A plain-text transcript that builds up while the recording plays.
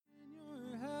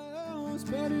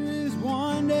Better is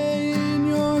one day in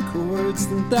your courts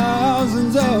than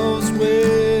thousands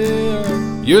elsewhere.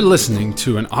 You're listening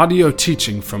to an audio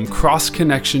teaching from Cross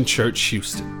Connection Church,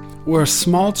 Houston. We're a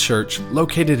small church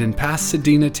located in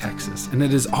Pasadena, Texas, and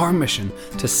it is our mission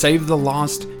to save the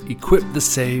lost, equip the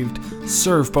saved,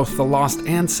 serve both the lost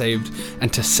and saved,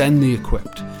 and to send the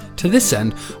equipped. To this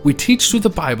end, we teach through the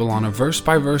Bible on a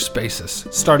verse-by-verse basis,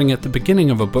 starting at the beginning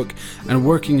of a book and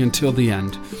working until the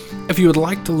end. If you would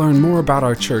like to learn more about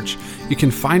our church, you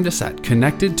can find us at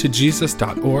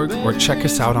connectedtojesus.org or check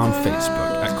us out on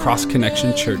Facebook at Cross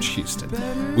Connection Church Houston.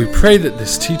 We pray that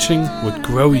this teaching would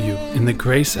grow you in the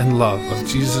grace and love of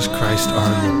Jesus Christ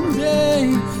our Lord.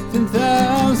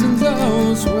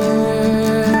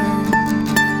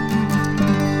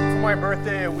 For my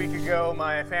birthday a week ago,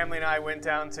 my family and I went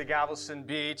down to Galveston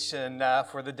Beach and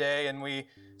for the day, and we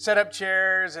set up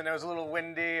chairs, and it was a little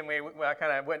windy, and we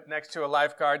kind of went next to a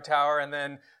lifeguard tower, and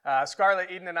then Scarlett,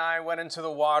 Eden, and I went into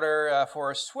the water for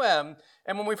a swim.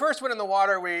 And when we first went in the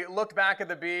water, we looked back at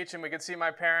the beach, and we could see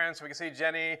my parents, we could see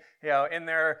Jenny, in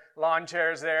their lawn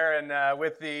chairs there, and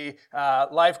with the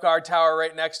lifeguard tower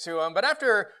right next to them. But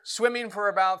after swimming for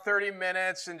about 30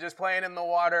 minutes and just playing in the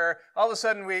water, all of a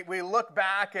sudden we look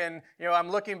back, and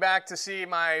I'm looking back to see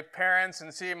my parents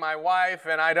and see my wife,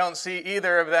 and I don't see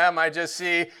either of them. I just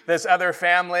see this other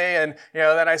family, and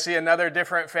then I see another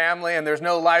different family, and there's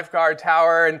no lifeguard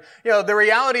tower. And the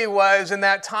reality was, in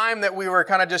that time that we were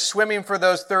kind of just swimming for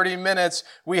those 30 minutes,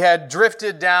 we had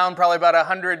drifted down probably about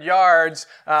 100 yards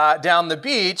down the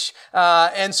beach,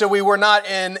 and so we were not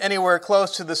in anywhere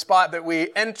close to the spot that we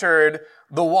entered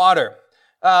the water.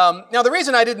 Now, the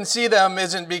reason I didn't see them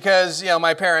isn't because,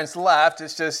 my parents left.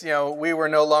 It's just, we were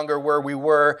no longer where we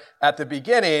were at the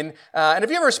beginning. And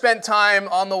if you ever spent time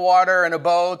on the water in a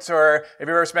boat, or if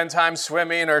you ever spent time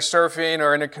swimming or surfing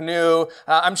or in a canoe,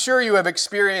 I'm sure you have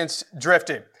experienced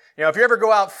drifting. If you ever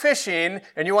go out fishing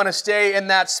and you want to stay in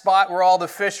that spot where all the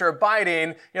fish are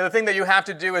biting, the thing that you have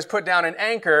to do is put down an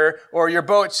anchor, or your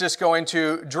boat's just going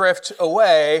to drift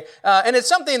away. And it's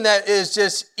something that is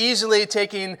just easily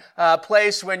taking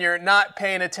place when you're not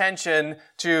paying attention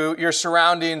to your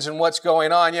surroundings and what's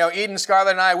going on. Eden,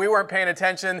 Scarlett, and I, we weren't paying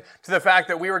attention to the fact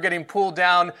that we were getting pulled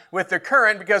down with the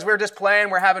current because we were just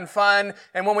playing, we're having fun.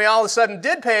 And when we all of a sudden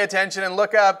did pay attention and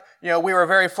look up, we were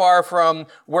very far from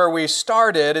where we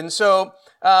started. And so,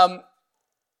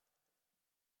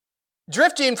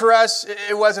 drifting for us,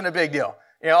 it wasn't a big deal.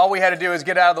 All we had to do was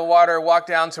get out of the water, walk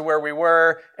down to where we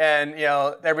were, and,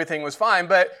 everything was fine.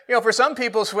 But, for some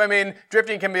people,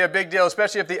 drifting can be a big deal,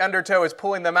 especially if the undertow is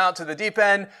pulling them out to the deep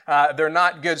end. They're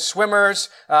not good swimmers.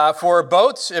 For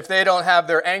boats, if they don't have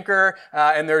their anchor,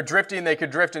 and they're drifting, they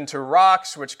could drift into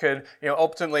rocks, which could,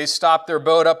 ultimately stop their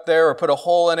boat up there or put a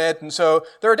hole in it. And so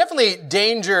there are definitely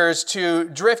dangers to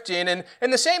drifting.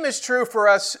 And the same is true for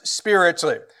us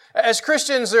spiritually. As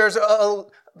Christians, there's a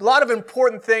lot of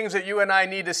important things that you and I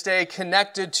need to stay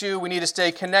connected to. We need to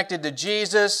stay connected to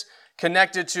Jesus,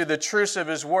 connected to the truths of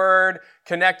His Word,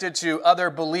 connected to other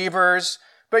believers.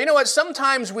 But you know what?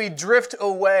 Sometimes we drift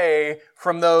away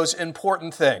from those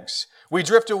important things. We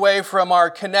drift away from our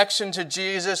connection to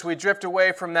Jesus. We drift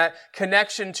away from that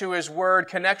connection to His Word,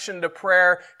 connection to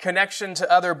prayer, connection to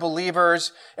other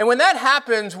believers. And when that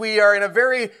happens, we are in a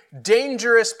very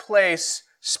dangerous place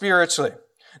spiritually.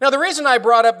 Now, the reason I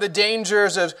brought up the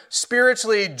dangers of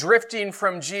spiritually drifting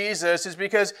from Jesus is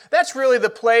because that's really the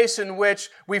place in which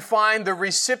we find the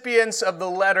recipients of the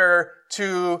letter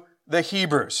to the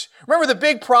Hebrews. Remember, the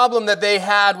big problem that they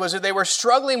had was that they were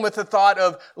struggling with the thought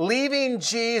of leaving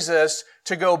Jesus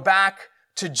to go back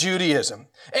to Judaism.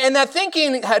 And that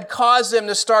thinking had caused them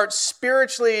to start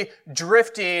spiritually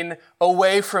drifting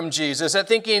away from Jesus. That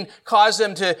thinking caused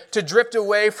them to drift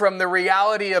away from the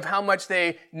reality of how much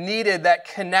they needed that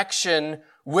connection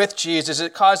with Jesus.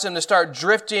 It caused them to start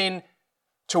drifting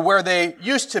to where they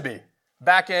used to be,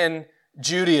 back in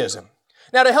Judaism.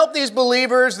 Now, to help these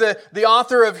believers, the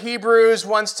author of Hebrews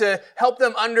wants to help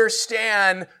them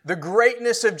understand the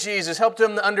greatness of Jesus, help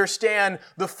them understand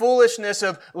the foolishness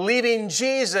of leaving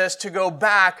Jesus to go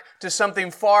back to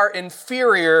something far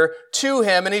inferior to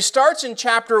Him. And he starts in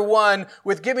chapter 1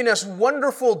 with giving us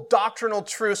wonderful doctrinal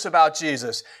truths about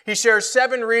Jesus. He shares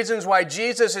 7 reasons why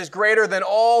Jesus is greater than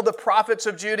all the prophets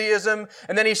of Judaism.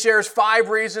 And then he shares 5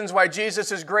 reasons why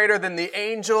Jesus is greater than the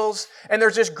angels. And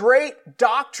there's this great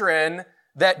doctrine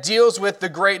that deals with the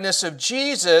greatness of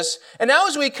Jesus. And now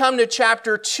as we come to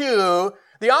chapter 2,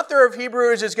 the author of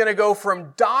Hebrews is going to go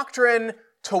from doctrine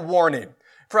to warning.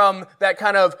 From that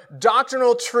kind of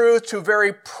doctrinal truth to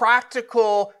very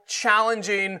practical,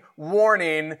 challenging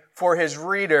warning for his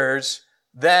readers.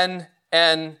 Then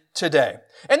and today.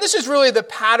 And this is really the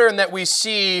pattern that we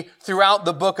see throughout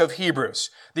the book of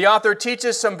Hebrews. The author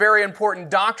teaches some very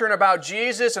important doctrine about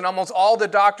Jesus, and almost all the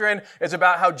doctrine is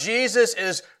about how Jesus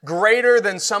is greater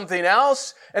than something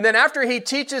else. And then after he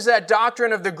teaches that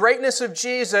doctrine of the greatness of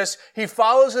Jesus, he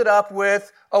follows it up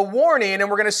with a warning, and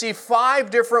we're going to see 5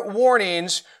 different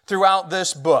warnings throughout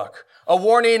this book. A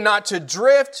warning not to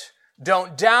drift,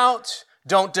 don't doubt,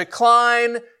 don't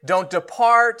decline, don't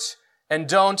depart, and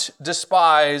don't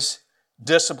despise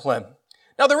discipline.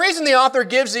 Now, the reason the author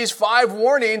gives these 5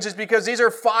 warnings is because these are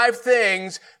 5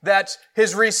 things that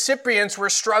his recipients were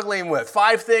struggling with,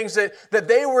 5 things that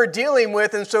they were dealing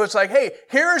with. And so it's like, hey,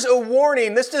 here's a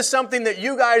warning. This is something that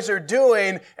you guys are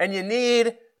doing, and you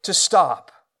need to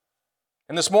stop.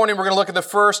 And this morning, we're going to look at the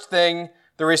first thing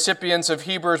the recipients of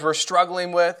Hebrews were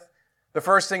struggling with, the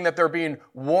first thing that they're being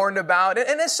warned about.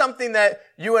 And it's something that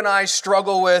you and I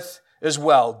struggle with as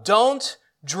well. Don't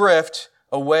drift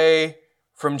away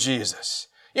from Jesus.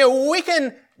 You know, we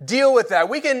can deal with that.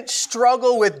 We can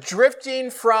struggle with drifting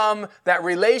from that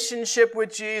relationship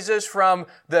with Jesus, from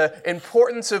the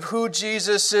importance of who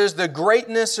Jesus is, the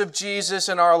greatness of Jesus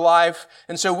in our life.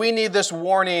 And so we need this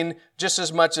warning just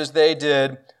as much as they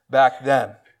did back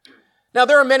then. Now,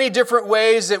 there are many different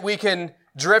ways that we can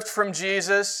drift from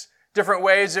Jesus, different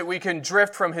ways that we can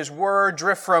drift from His Word,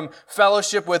 drift from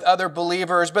fellowship with other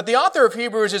believers. But the author of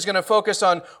Hebrews is going to focus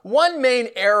on one main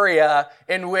area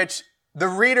in which the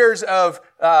readers of,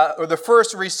 or the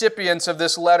first recipients of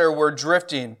this letter were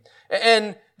drifting.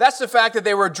 And that's the fact that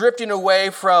they were drifting away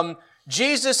from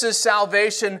Jesus'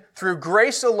 salvation through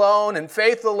grace alone and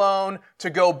faith alone to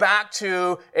go back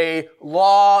to a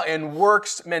law and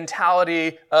works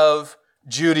mentality of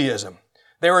Judaism.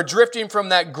 They were drifting from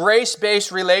that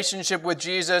grace-based relationship with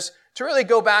Jesus to really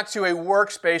go back to a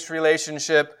works-based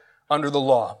relationship under the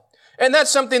law. And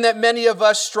that's something that many of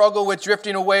us struggle with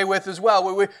drifting away with as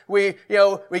well. We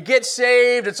get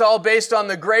saved. It's all based on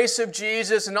the grace of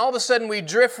Jesus. And all of a sudden we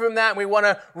drift from that and we want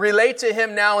to relate to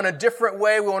Him now in a different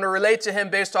way. We want to relate to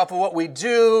Him based off of what we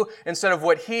do instead of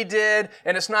what He did.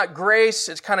 And it's not grace.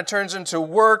 It kind of turns into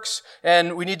works.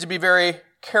 And we need to be very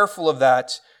careful of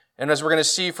that. And as we're going to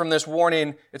see from this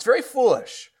warning, it's very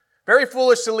foolish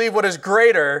to leave what is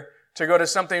greater to go to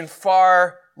something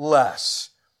far less.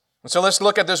 And so let's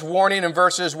look at this warning in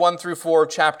verses 1 through 4 of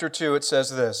chapter 2. It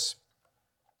says this: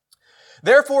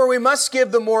 "Therefore we must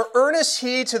give the more earnest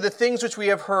heed to the things which we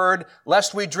have heard,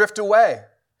 lest we drift away.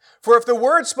 For if the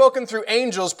word spoken through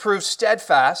angels proved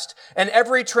steadfast, and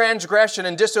every transgression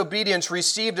and disobedience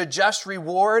received a just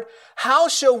reward, how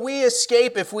shall we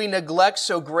escape if we neglect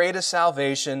so great a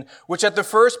salvation, which at the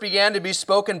first began to be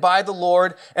spoken by the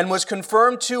Lord, and was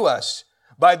confirmed to us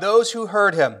by those who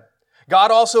heard Him?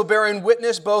 God also bearing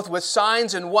witness both with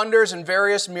signs and wonders and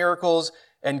various miracles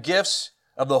and gifts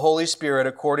of the Holy Spirit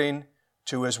according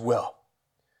to His will."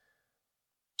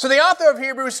 So the author of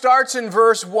Hebrews starts in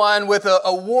verse 1 with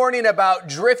a warning about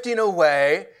drifting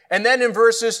away. And then in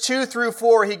verses 2 through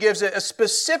 4, he gives a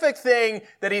specific thing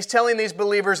that he's telling these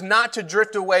believers not to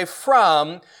drift away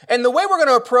from. And the way we're going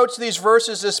to approach these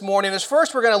verses this morning is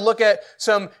first we're going to look at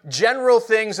some general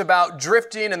things about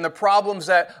drifting and the problems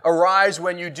that arise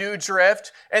when you do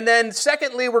drift. And then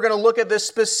secondly, we're going to look at this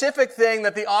specific thing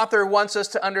that the author wants us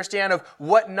to understand of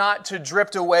what not to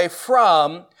drift away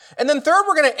from. And then third,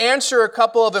 we're going to answer a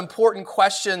couple of important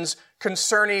questions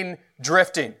concerning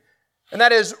drifting. And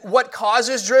that is, what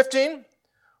causes drifting?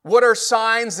 What are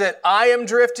signs that I am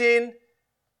drifting?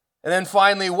 And then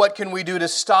finally, what can we do to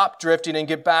stop drifting and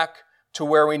get back to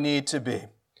where we need to be?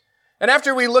 And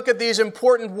after we look at these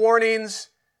important warnings,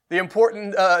 the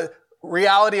important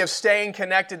reality of staying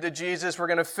connected to Jesus, we're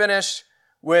going to finish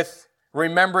with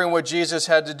remembering what Jesus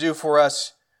had to do for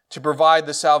us to provide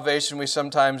the salvation we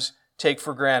sometimes take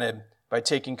for granted by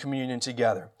taking communion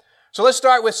together. So let's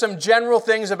start with some general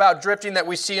things about drifting that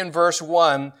we see in verse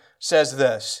 1. Says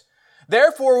this: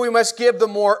 "Therefore we must give the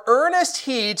more earnest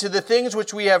heed to the things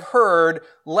which we have heard,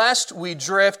 lest we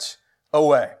drift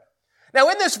away." Now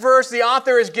in this verse, the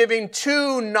author is giving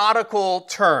 2 nautical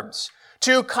terms,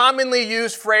 2 commonly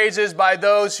used phrases by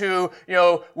those who,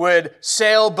 would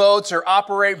sail boats or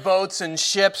operate boats and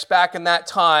ships back in that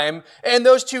time. And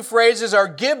those 2 phrases are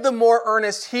give the more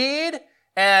earnest heed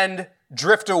and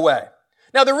drift away.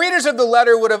 Now, the readers of the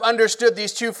letter would have understood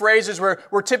these 2 phrases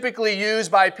were typically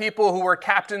used by people who were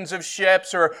captains of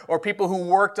ships or people who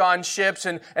worked on ships,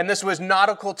 and this was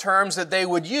nautical terms that they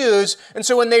would use. And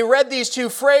so when they read these 2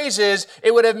 phrases,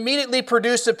 it would have immediately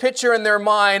produced a picture in their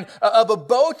mind of a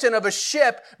boat and of a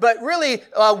ship, but really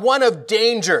one of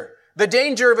danger. The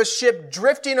danger of a ship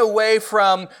drifting away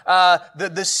from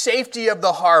the safety of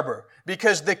the harbor.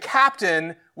 because the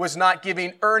captain was not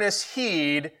giving earnest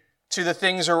heed to the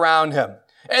things around him.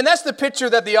 And that's the picture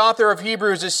that the author of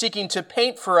Hebrews is seeking to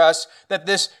paint for us, that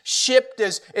this ship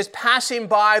is passing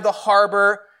by the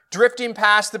harbor, drifting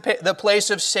past the place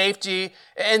of safety.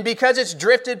 And because it's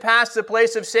drifted past the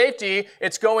place of safety,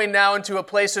 it's going now into a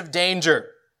place of danger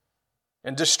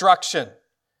and destruction.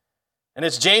 And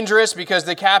it's dangerous because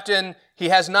the captain, he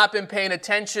has not been paying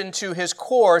attention to his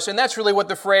course. And that's really what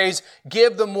the phrase,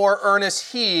 give the more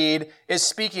earnest heed, is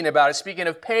speaking about. It's speaking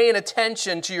of paying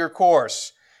attention to your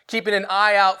course, keeping an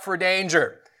eye out for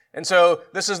danger. And so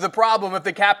this is the problem. If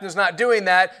the captain's not doing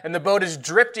that and the boat is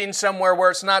drifting somewhere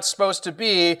where it's not supposed to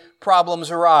be, problems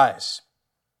arise.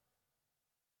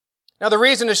 Now, the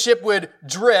reason a ship would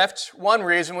drift, one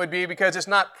reason would be because it's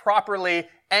not properly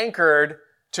anchored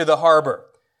to the harbor.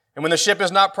 And when the ship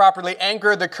is not properly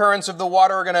anchored, the currents of the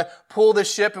water are going to pull the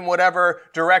ship in whatever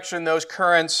direction those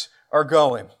currents are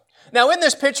going. Now, in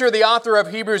this picture, the author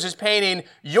of Hebrews is painting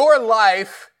your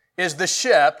life is the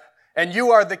ship, and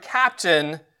you are the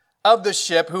captain of the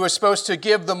ship who is supposed to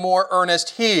give the more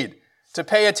earnest heed, to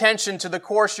pay attention to the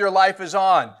course your life is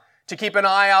on, to keep an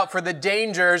eye out for the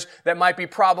dangers that might be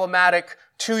problematic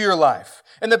to your life.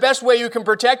 And the best way you can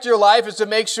protect your life is to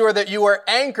make sure that you are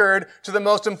anchored to the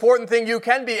most important thing you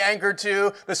can be anchored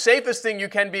to, the safest thing you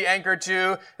can be anchored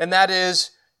to, and that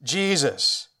is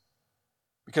Jesus.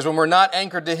 Because when we're not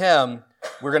anchored to Him,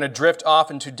 we're going to drift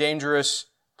off into dangerous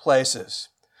places.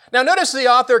 Now notice the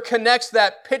author connects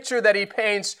that picture that he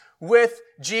paints with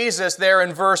Jesus there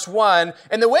in verse 1.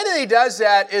 And the way that he does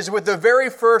that is with the very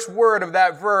first word of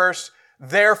that verse,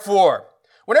 therefore.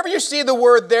 Whenever you see the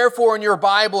word therefore in your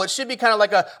Bible, it should be kind of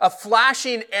like a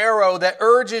flashing arrow that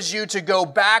urges you to go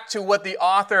back to what the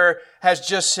author has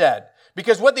just said.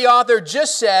 Because what the author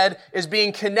just said is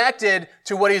being connected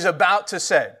to what he's about to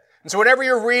say. And so whenever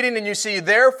you're reading and you see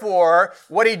therefore,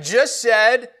 what he just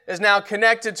said is now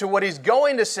connected to what he's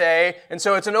going to say. And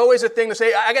so it's always a thing to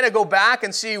say, I got to go back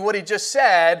and see what he just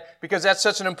said because that's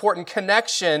such an important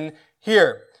connection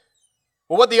here.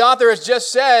 Well, what the author has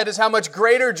just said is how much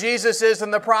greater Jesus is than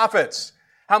the prophets,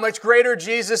 how much greater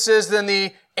Jesus is than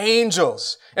the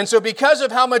angels. And so because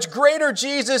of how much greater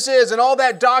Jesus is and all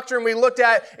that doctrine we looked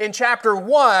at in chapter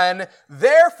 1,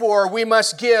 therefore we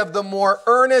must give the more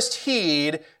earnest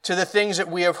heed to the things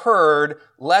that we have heard,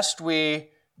 lest we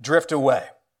drift away.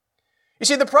 You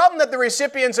see, the problem that the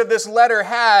recipients of this letter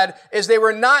had is they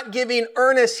were not giving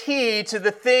earnest heed to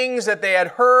the things that they had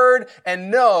heard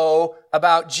and know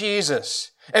about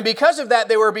Jesus. And because of that,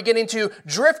 they were beginning to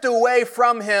drift away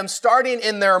from Him, starting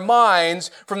in their minds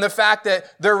from the fact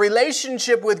that their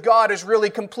relationship with God is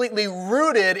really completely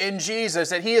rooted in Jesus,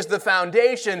 that He is the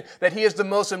foundation, that He is the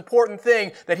most important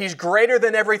thing, that He's greater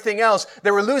than everything else. They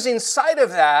were losing sight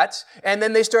of that, and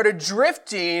then they started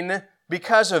drifting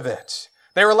because of it.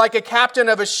 They were like a captain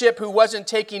of a ship who wasn't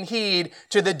taking heed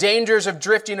to the dangers of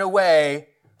drifting away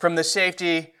from the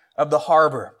safety of the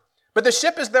harbor. But the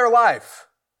ship is their life.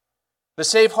 The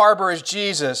safe harbor is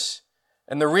Jesus.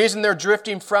 And the reason they're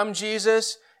drifting from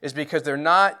Jesus is because they're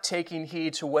not taking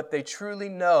heed to what they truly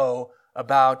know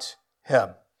about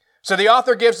Him. So the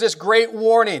author gives this great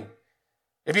warning.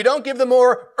 If you don't give the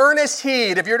more earnest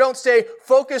heed, if you don't stay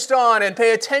focused on and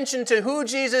pay attention to who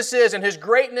Jesus is and His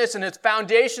greatness and His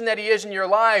foundation that He is in your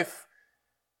life,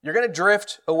 you're going to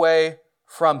drift away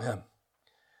from Him.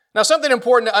 Now, something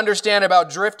important to understand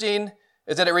about drifting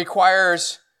is that it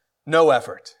requires no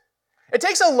effort. It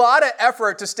takes a lot of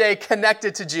effort to stay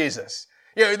connected to Jesus.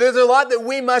 You know, there's a lot that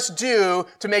we must do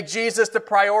to make Jesus the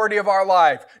priority of our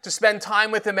life, to spend time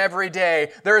with Him every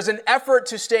day. There is an effort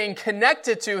to staying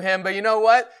connected to Him, but you know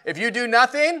what? If you do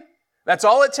nothing, that's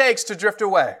all it takes to drift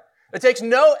away. It takes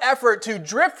no effort to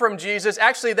drift from Jesus.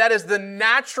 Actually, that is the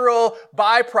natural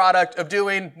byproduct of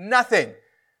doing nothing.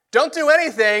 Don't do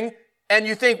anything, and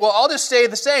you think, well, I'll just stay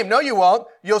the same. No, you won't.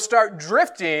 You'll start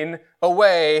drifting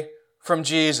away from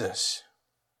Jesus.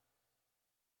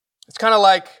 It's kind of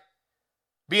like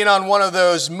being on one of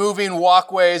those moving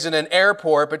walkways in an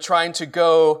airport, but trying to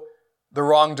go the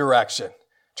wrong direction,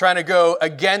 trying to go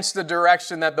against the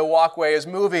direction that the walkway is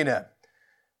moving in.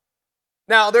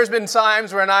 Now, there's been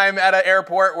times when I'm at an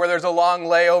airport where there's a long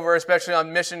layover, especially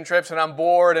on mission trips, and I'm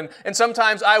bored, and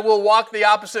sometimes I will walk the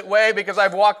opposite way because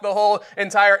I've walked the whole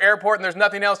entire airport and there's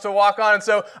nothing else to walk on, and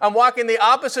so I'm walking the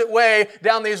opposite way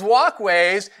down these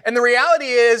walkways, and the reality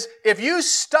is, if you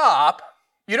stop,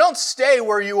 you don't stay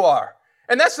where you are.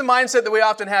 And that's the mindset that we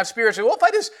often have spiritually. Well, if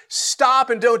I just stop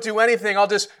and don't do anything, I'll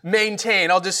just maintain.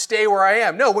 I'll just stay where I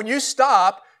am. No, when you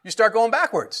stop, you start going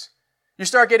backwards. You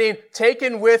start getting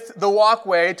taken with the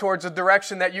walkway towards the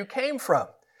direction that you came from.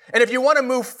 And if you want to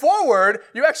move forward,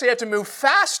 you actually have to move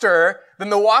faster than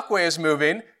the walkway is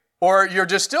moving, or you're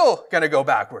just still going to go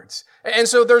backwards. And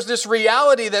so there's this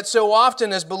reality that so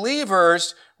often as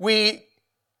believers, we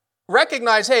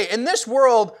recognize, hey, in this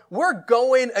world, we're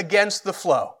going against the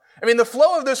flow. I mean, the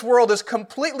flow of this world is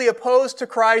completely opposed to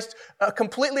Christ,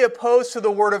 completely opposed to the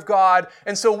Word of God.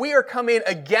 And so we are coming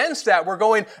against that. We're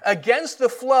going against the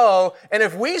flow. And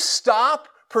if we stop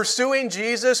pursuing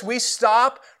Jesus, we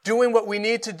stop doing what we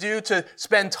need to do to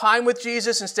spend time with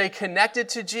Jesus and stay connected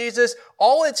to Jesus,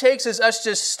 all it takes is us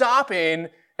just stopping,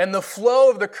 and the flow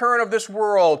of the current of this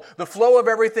world, the flow of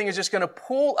everything is just going to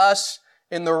pull us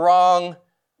in the wrong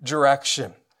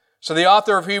direction. So the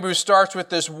author of Hebrews starts with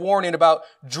this warning about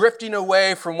drifting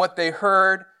away from what they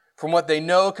heard, from what they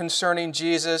know concerning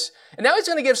Jesus. And now he's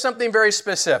going to give something very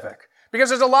specific, because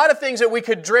there's a lot of things that we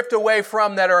could drift away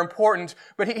from that are important,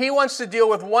 but he wants to deal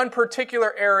with one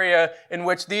particular area in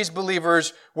which these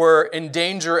believers were in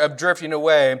danger of drifting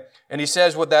away. And he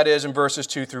says what that is in verses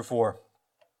 2 through 4.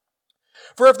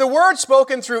 For if the word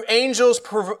spoken through angels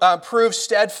proved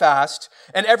steadfast,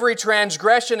 and every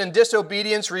transgression and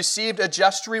disobedience received a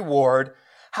just reward,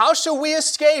 how shall we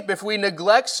escape if we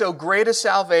neglect so great a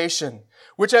salvation,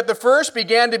 which at the first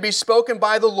began to be spoken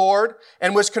by the Lord,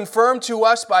 and was confirmed to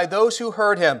us by those who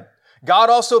heard him, God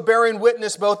also bearing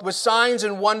witness both with signs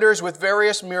and wonders, with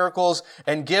various miracles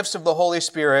and gifts of the Holy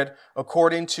Spirit,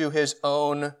 according to his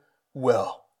own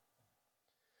will.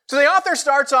 So the author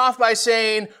starts off by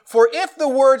saying, for if the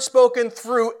word spoken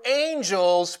through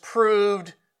angels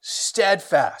proved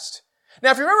steadfast.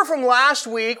 Now, if you remember from last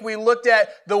week, we looked at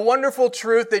the wonderful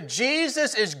truth that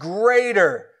Jesus is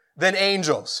greater than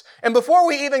angels. And before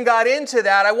we even got into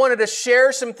that, I wanted to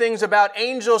share some things about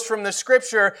angels from the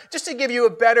scripture just to give you a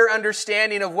better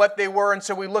understanding of what they were. And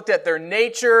so we looked at their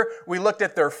nature, we looked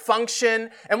at their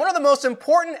function. And one of the most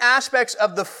important aspects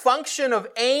of the function of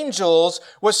angels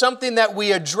was something that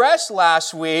we addressed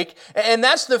last week. And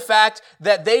that's the fact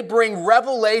that they bring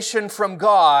revelation from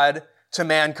God to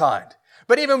mankind.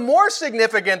 But even more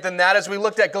significant than that, as we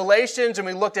looked at Galatians and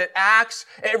we looked at Acts,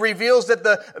 it reveals that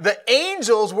the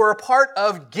angels were a part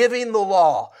of giving the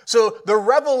law. So the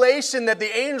revelation that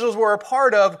the angels were a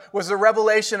part of was the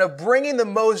revelation of bringing the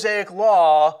Mosaic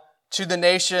law to the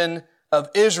nation of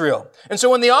Israel. And so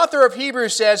when the author of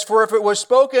Hebrews says, for if it was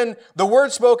spoken, the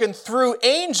word spoken through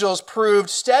angels proved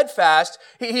steadfast,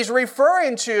 he's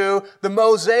referring to the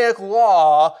Mosaic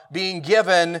law being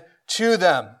given to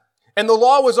them. And the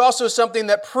law was also something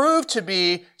that proved to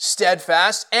be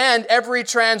steadfast, and every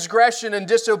transgression and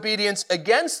disobedience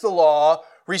against the law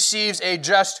receives a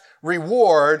just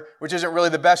reward, which isn't really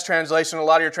the best translation. A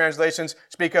lot of your translations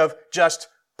speak of just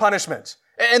punishment.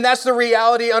 And that's the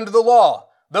reality under the law.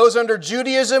 Those under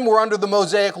Judaism were under the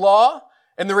Mosaic law,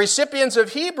 and the recipients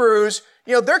of Hebrews,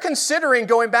 they're considering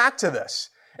going back to this.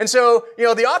 And so,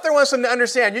 the author wants them to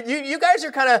understand, you guys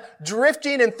are kind of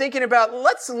drifting and thinking about,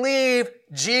 let's leave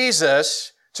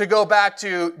Jesus to go back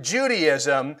to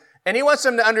Judaism. And he wants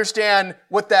them to understand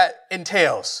what that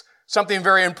entails. Something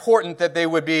very important that they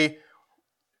would be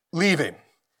leaving.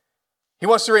 He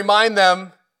wants to remind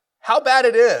them how bad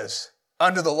it is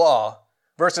under the law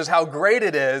versus how great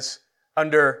it is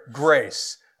under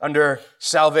grace, under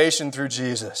salvation through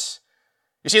Jesus.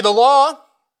 You see, the law,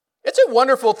 it's a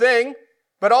wonderful thing.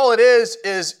 But all it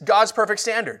is God's perfect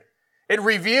standard. It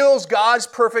reveals God's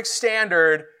perfect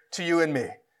standard to you and me.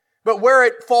 But where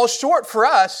it falls short for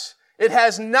us, it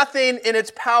has nothing in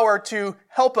its power to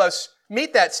help us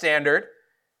meet that standard.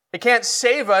 It can't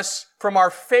save us from our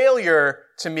failure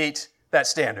to meet that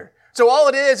standard. So all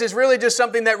it is really just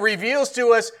something that reveals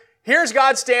to us, here's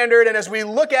God's standard, and as we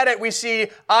look at it, we see,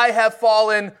 I have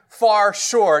fallen far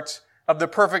short of the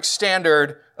perfect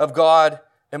standard of God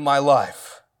in my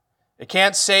life. It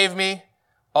can't save me.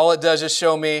 All it does is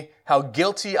show me how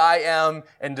guilty I am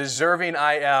and deserving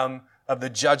I am of the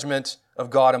judgment of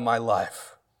God in my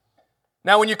life.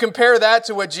 Now, when you compare that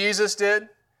to what Jesus did,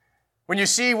 when you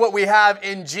see what we have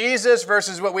in Jesus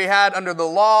versus what we had under the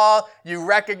law, you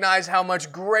recognize how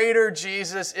much greater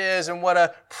Jesus is and what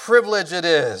a privilege it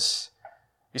is.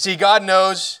 You see, God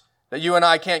knows that you and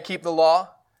I can't keep the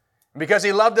law. And because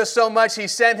he loved us so much, he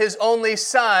sent his only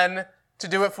Son to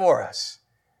do it for us.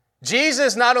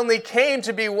 Jesus not only came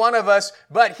to be one of us,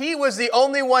 but he was the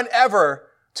only one ever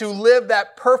to live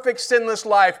that perfect sinless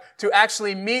life, to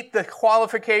actually meet the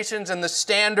qualifications and the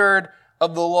standard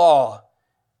of the law.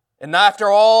 And after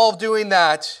all doing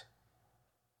that,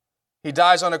 he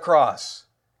dies on a cross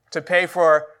to pay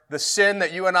for the sin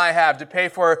that you and I have, to pay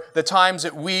for the times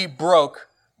that we broke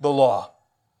the law.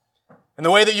 And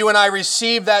the way that you and I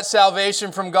receive that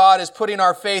salvation from God is putting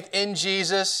our faith in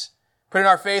Jesus, putting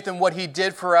our faith in what He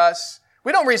did for us.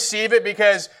 We don't receive it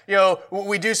because,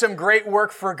 we do some great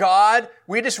work for God.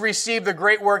 We just receive the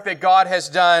great work that God has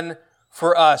done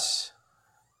for us.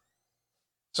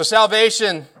 So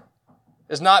salvation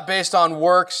is not based on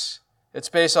works. It's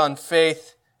based on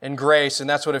faith and grace. And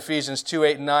that's what Ephesians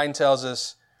 2:8-9 tells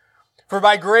us. For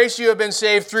by grace you have been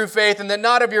saved through faith, and that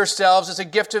not of yourselves. It's a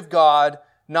gift of God,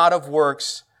 not of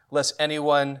works, lest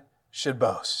anyone should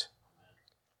boast.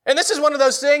 And this is one of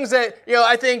those things that,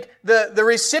 I think the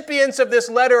recipients of this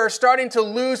letter are starting to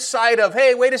lose sight of.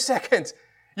 Hey, wait a second.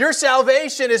 Your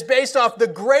salvation is based off the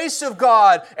grace of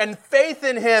God and faith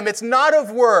in Him. It's not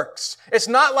of works. It's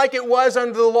not like it was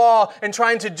under the law and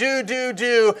trying to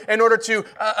do in order to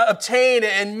obtain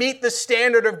and meet the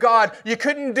standard of God. You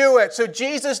couldn't do it. So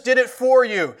Jesus did it for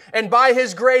you. And by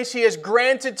His grace, He has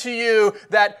granted to you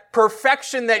that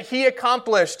perfection that He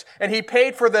accomplished. And He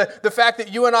paid for the fact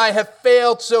that you and I have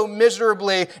failed so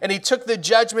miserably. And He took the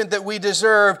judgment that we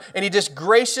deserve. And He just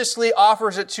graciously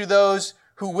offers it to those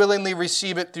who willingly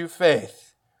receive it through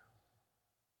faith.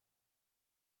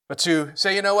 But to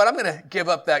say, I'm going to give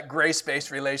up that grace-based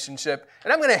relationship,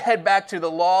 and I'm going to head back to the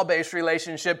law-based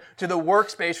relationship, to the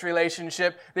works-based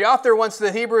relationship. The author wants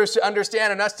the Hebrews to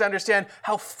understand and us to understand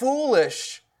how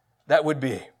foolish that would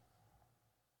be.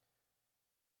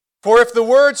 For if the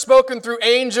word spoken through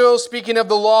angels, speaking of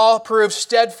the law, proves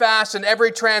steadfast, and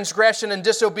every transgression and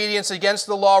disobedience against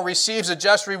the law receives a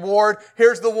just reward,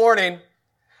 here's the warning.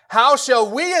 How shall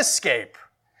we escape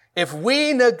if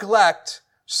we neglect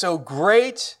so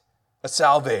great a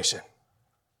salvation?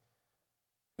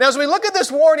 Now, as we look at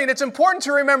this warning, it's important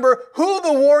to remember who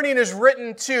the warning is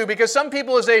written to, because some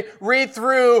people, as they read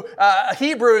through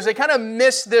Hebrews, they kind of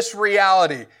miss this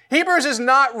reality. Hebrews is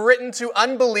not written to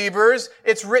unbelievers.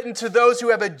 It's written to those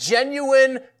who have a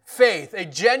genuine faith, a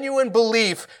genuine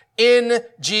belief in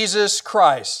Jesus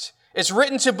Christ. It's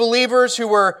written to believers who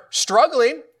were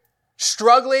struggling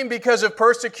because of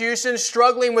persecution,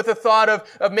 struggling with the thought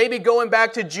of maybe going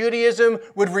back to Judaism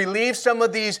would relieve some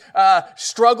of these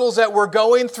struggles that we're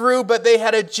going through, but they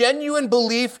had a genuine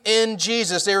belief in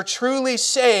Jesus. They were truly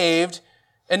saved.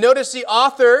 And notice the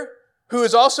author, who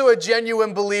is also a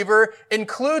genuine believer,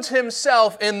 includes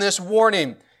himself in this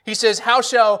warning. He says, how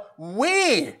shall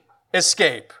we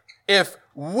escape if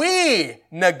we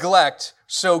neglect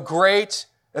so great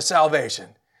a salvation?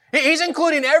 He's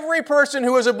including every person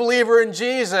who is a believer in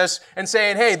Jesus and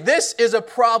saying, hey, this is a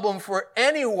problem for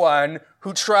anyone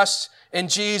who trusts in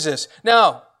Jesus.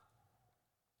 Now,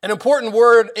 an important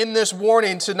word in this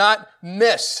warning to not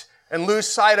miss and lose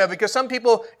sight of, because some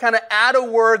people kind of add a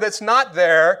word that's not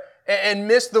there and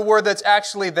miss the word that's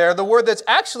actually there. The word that's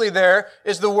actually there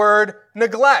is the word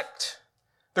neglect.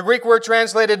 The Greek word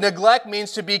translated neglect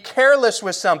means to be careless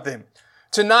with something,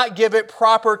 to not give it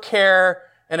proper care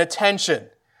and attention.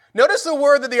 Notice the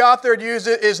word that the author had used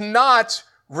is not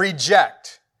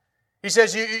reject. He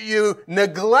says you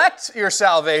neglect your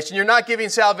salvation. You're not giving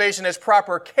salvation as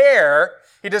proper care.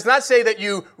 He does not say that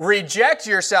you reject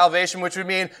your salvation, which would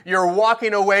mean you're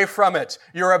walking away from it.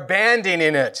 You're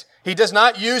abandoning it. He does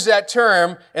not use that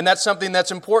term, and that's something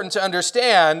that's important to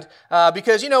understand,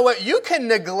 because you know what? You can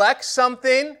neglect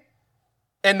something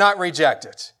and not reject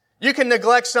it. You can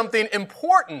neglect something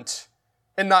important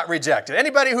and not reject it.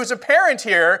 Anybody who's a parent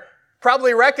here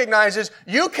probably recognizes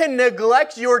you can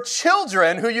neglect your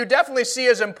children, who you definitely see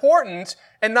as important,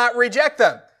 and not reject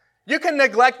them. You can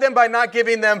neglect them by not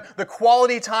giving them the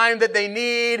quality time that they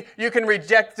need. You can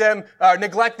neglect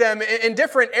them in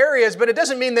different areas, but it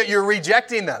doesn't mean that you're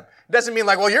rejecting them. It doesn't mean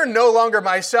like, well, you're no longer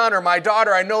my son or my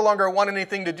daughter. I no longer want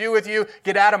anything to do with you.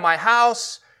 Get out of my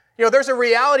house. There's a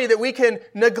reality that we can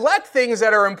neglect things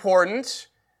that are important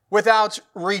without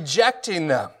rejecting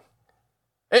them.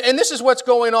 And this is what's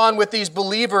going on with these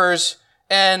believers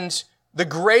and the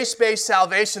grace-based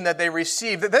salvation that they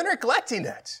receive. They're neglecting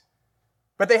it,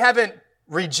 but they haven't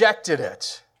rejected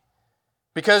it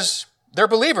because they're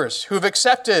believers who've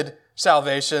accepted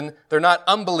salvation. They're not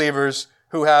unbelievers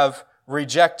who have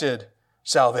rejected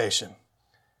salvation.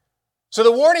 So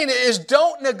the warning is,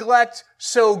 don't neglect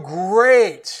so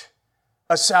great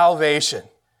a salvation.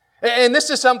 And this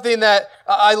is something that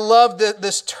I love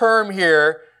this term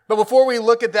here. But before we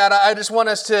look at that, I just want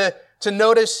us to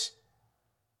notice,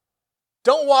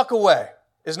 don't walk away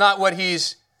is not what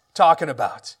he's talking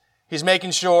about. He's making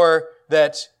sure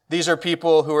that these are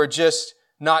people who are just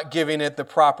not giving it the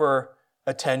proper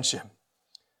attention.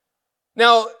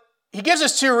 Now, he gives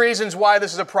us two reasons why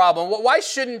this is a problem. Well, why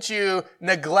shouldn't you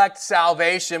neglect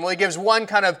salvation? Well, he gives one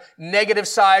kind of negative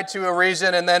side to a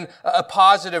reason and then a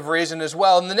positive reason as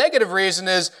well. And the negative reason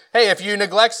is, hey, if you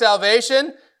neglect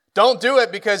salvation, Don't do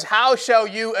it, because how shall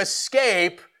you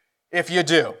escape if you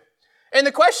do? And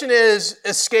the question is,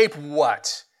 escape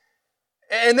what?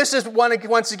 And this is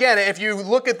once again, if you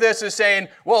look at this as saying,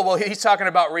 well, he's talking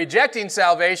about rejecting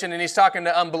salvation and he's talking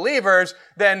to unbelievers,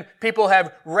 then people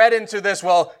have read into this,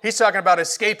 well, he's talking about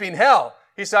escaping hell.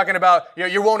 He's talking about,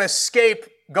 you won't escape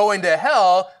going to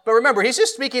hell. But remember, he's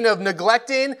just speaking of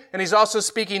neglecting, and he's also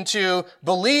speaking to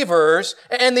believers.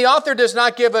 And the author does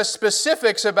not give us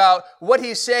specifics about what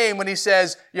he's saying when he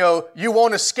says, you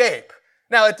won't escape.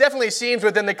 Now, it definitely seems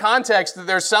within the context that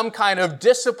there's some kind of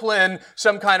discipline,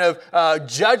 some kind of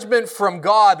judgment from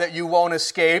God that you won't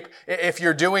escape if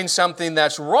you're doing something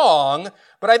that's wrong.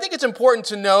 But I think it's important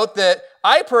to note that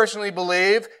I personally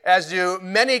believe, as do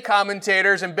many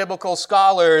commentators and biblical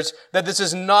scholars, that this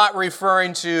is not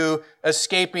referring to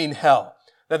escaping hell.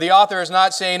 That the author is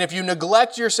not saying if you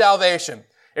neglect your salvation,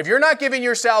 if you're not giving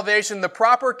your salvation the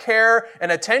proper care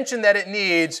and attention that it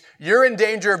needs, you're in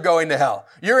danger of going to hell.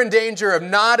 You're in danger of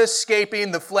not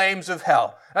escaping the flames of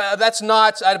hell. That's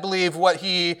not, I believe, what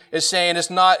he is saying. It's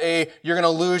not you're going to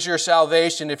lose your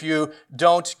salvation if you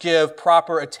don't give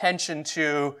proper attention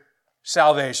to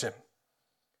salvation.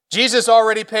 Jesus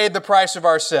already paid the price of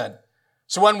our sin.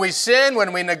 So when we sin,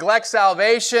 when we neglect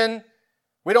salvation,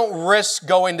 we don't risk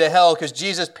going to hell because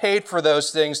Jesus paid for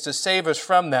those things to save us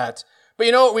from that. But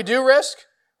you know what we do risk?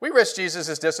 We risk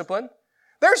Jesus' discipline.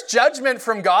 There's judgment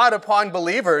from God upon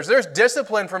believers. There's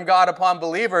discipline from God upon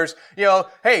believers.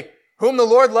 Hey, whom the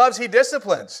Lord loves, he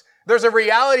disciplines. There's a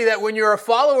reality that when you're a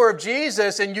follower of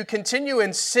Jesus and you continue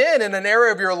in sin in an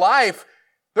area of your life,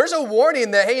 there's a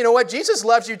warning that, hey, you know what? Jesus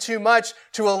loves you too much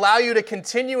to allow you to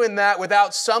continue in that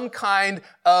without some kind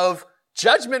of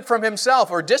judgment from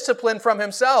himself or discipline from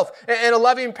himself. And a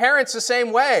loving parent's the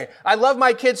same way. I love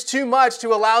my kids too much to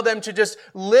allow them to just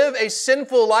live a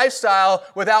sinful lifestyle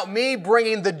without me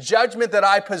bringing the judgment that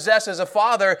I possess as a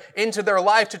father into their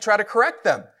life to try to correct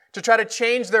them, to try to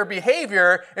change their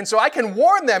behavior. And so I can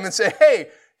warn them and say, hey,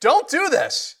 don't do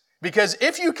this. Because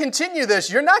if you continue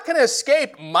this, you're not going to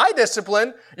escape my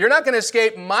discipline. You're not going to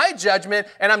escape my judgment.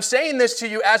 And I'm saying this to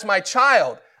you as my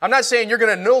child. I'm not saying you're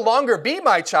going to no longer be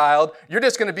my child. You're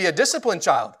just going to be a disciplined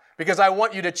child because I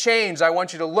want you to change. I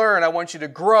want you to learn. I want you to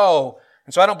grow.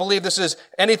 And so I don't believe this is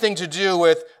anything to do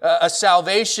with a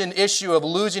salvation issue of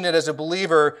losing it as a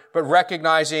believer, but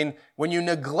recognizing when you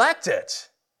neglect it,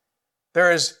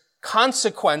 there is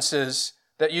consequences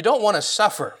that you don't want to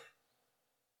suffer.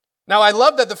 Now, I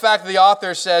love that the fact that the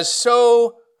author says,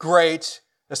 so great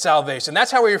the salvation.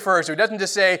 That's how he refers to it. He doesn't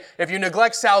just say, if you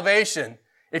neglect salvation,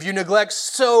 if you neglect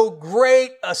so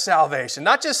great a salvation,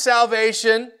 not just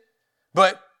salvation,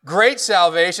 but great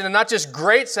salvation, and not just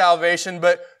great salvation,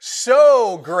 but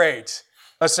so great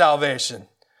a salvation.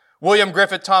 William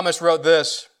Griffith Thomas wrote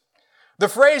this: the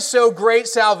phrase so great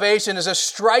salvation is a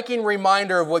striking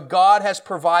reminder of what God has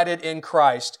provided in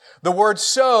Christ. The word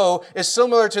so is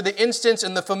similar to the instance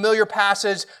in the familiar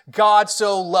passage, God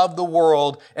so loved the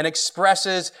world, and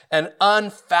expresses an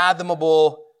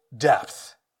unfathomable depth.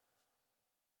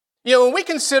 When we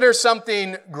consider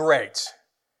something great,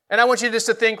 and I want you just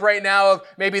to think right now of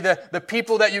maybe the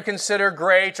people that you consider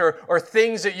great or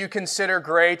things that you consider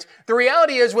great. The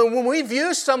reality is when we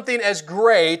view something as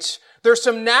great, there's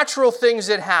some natural things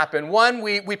that happen. One,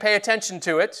 we pay attention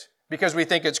to it because we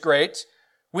think it's great.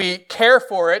 We care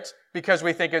for it because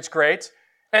we think it's great.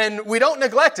 And we don't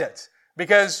neglect it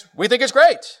because we think it's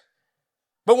great.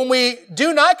 But when we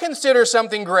do not consider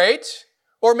something great,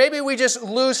 or maybe we just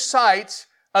lose sight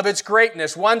of its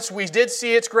greatness. Once we did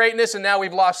see its greatness and now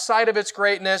we've lost sight of its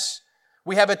greatness,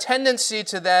 we have a tendency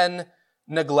to then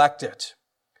neglect it.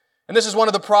 And this is one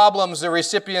of the problems the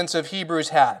recipients of Hebrews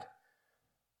had.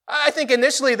 I think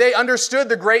initially they understood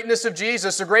the greatness of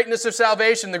Jesus, the greatness of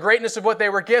salvation, the greatness of what they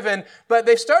were given, but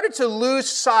they started to lose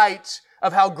sight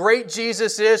of how great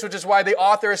Jesus is, which is why the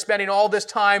author is spending all this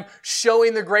time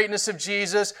showing the greatness of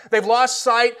Jesus. They've lost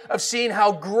sight of seeing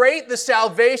how great the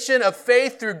salvation of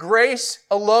faith through grace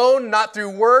alone, not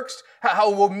through works,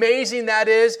 how amazing that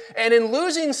is. And in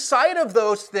losing sight of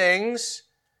those things,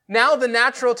 now the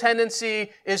natural tendency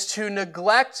is to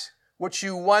neglect what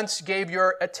you once gave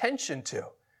your attention to.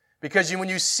 Because when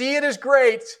you see it as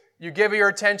great, you give it your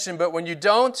attention, but when you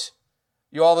don't,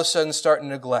 you all of a sudden start to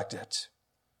neglect it.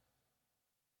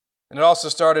 And it also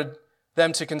started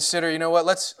them to consider,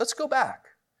 let's go back.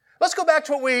 Let's go back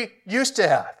to what we used to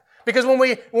have. Because when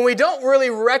we don't really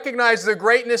recognize the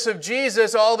greatness of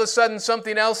Jesus, all of a sudden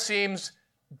something else seems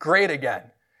great again.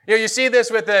 You see this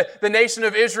with the nation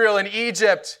of Israel and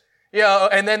Egypt.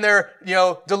 And then they're,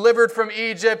 delivered from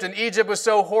Egypt, and Egypt was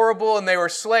so horrible, and they were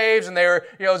slaves, and they were,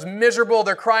 it was miserable.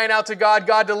 They're crying out to God.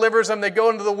 God delivers them. They go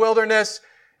into the wilderness,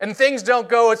 and things don't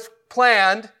go as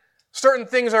planned. Certain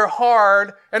things are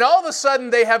hard, and all of a sudden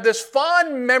they have this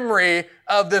fond memory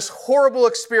of this horrible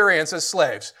experience as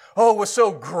slaves. Oh, it was so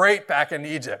great back in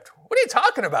Egypt. What are you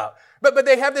talking about? But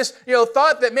they have this,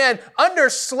 thought that, man, under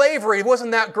slavery,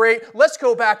 wasn't that great? Let's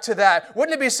go back to that.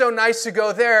 Wouldn't it be so nice to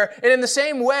go there? And in the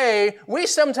same way, we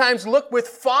sometimes look with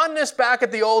fondness back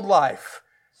at the old life.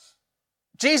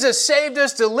 Jesus saved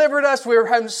us, delivered us. We were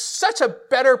in such a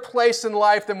better place in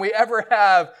life than we ever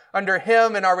have under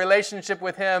Him and our relationship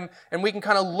with Him. And we can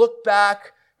kind of look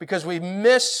back because we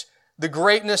miss the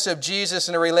greatness of Jesus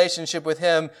and a relationship with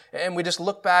Him. And we just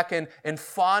look back in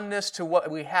fondness to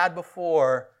what we had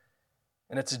before.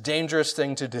 And it's a dangerous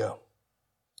thing to do.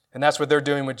 And that's what they're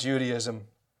doing with Judaism.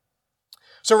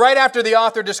 So right after the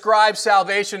author describes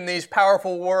salvation in these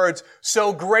powerful words,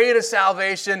 so great a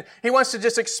salvation, he wants to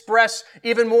just express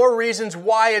even more reasons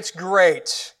why it's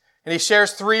great. And he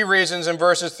shares 3 reasons in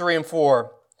verses 3 and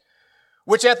 4.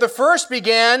 Which at the first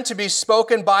began to be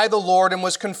spoken by the Lord and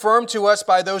was confirmed to us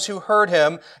by those who heard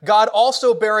Him, God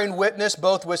also bearing witness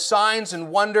both with signs and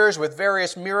wonders, with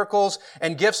various miracles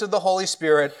and gifts of the Holy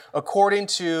Spirit, according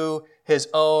to His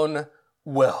own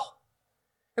will.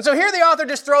 And so here the author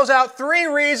just throws out 3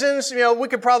 reasons. We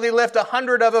could probably lift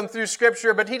 100 of them through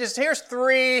Scripture, but here's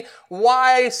 3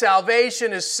 why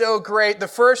salvation is so great. The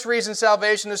first reason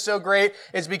salvation is so great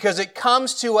is because it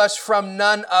comes to us from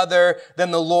none other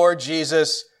than the Lord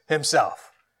Jesus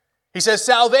Himself. He says,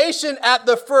 salvation at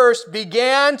the first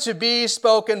began to be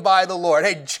spoken by the Lord.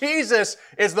 Hey, Jesus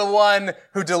is the one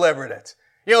who delivered it.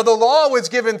 The law was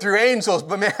given through angels,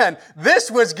 but man,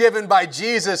 this was given by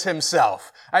Jesus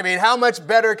Himself. I mean, how much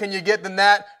better can you get than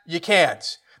that? You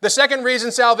can't. The second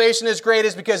reason salvation is great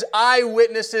is because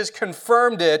eyewitnesses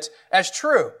confirmed it as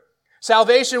true.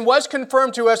 Salvation was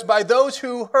confirmed to us by those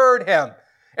who heard Him.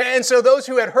 And so those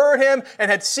who had heard Him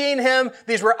and had seen Him,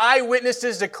 these were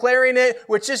eyewitnesses declaring it,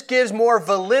 which just gives more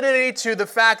validity to the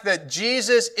fact that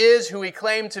Jesus is who He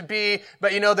claimed to be.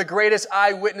 But the greatest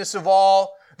eyewitness of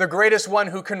all, the greatest one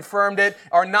who confirmed it,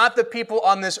 are not the people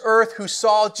on this earth who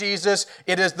saw Jesus.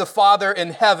 It is the Father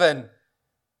in heaven.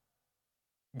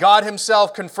 God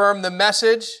Himself confirmed the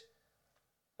message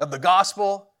of the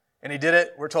gospel, and He did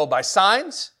it, we're told, by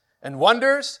signs and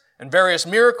wonders and various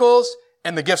miracles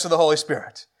and the gifts of the Holy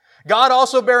Spirit. God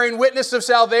also bearing witness of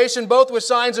salvation, both with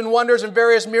signs and wonders and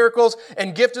various miracles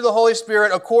and gift of the Holy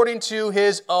Spirit according to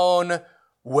His own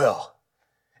will.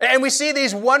 And we see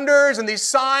these wonders and these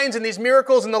signs and these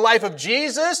miracles in the life of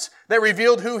Jesus that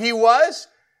revealed who He was.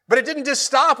 But it didn't just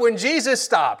stop when Jesus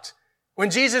stopped.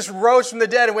 When Jesus rose from the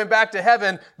dead and went back to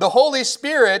heaven, the Holy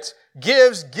Spirit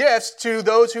gives gifts to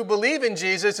those who believe in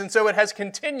Jesus. And so it has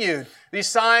continued. These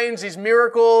signs, these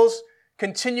miracles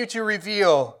continue to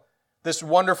reveal this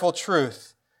wonderful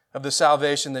truth of the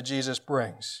salvation that Jesus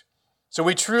brings. So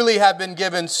we truly have been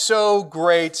given so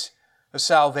great a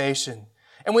salvation.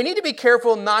 And we need to be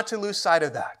careful not to lose sight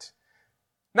of that.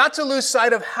 Not to lose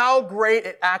sight of how great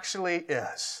it actually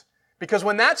is. Because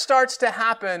when that starts to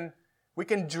happen, we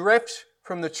can drift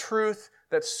from the truth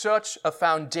that's such a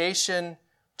foundation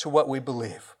to what we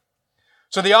believe.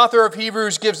 So the author of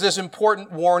Hebrews gives this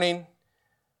important warning,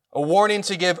 a warning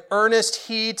to give earnest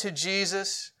heed to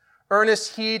Jesus,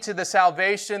 earnest heed to the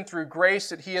salvation through grace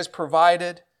that He has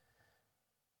provided,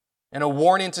 and a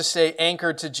warning to stay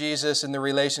anchored to Jesus in the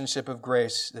relationship of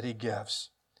grace that He gives.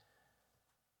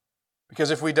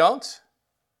 Because if we don't,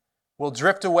 we'll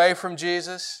drift away from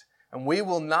Jesus and we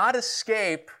will not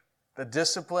escape the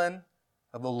discipline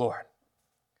of the Lord.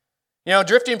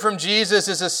 Drifting from Jesus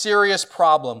is a serious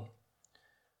problem.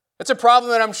 It's a problem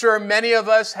that I'm sure many of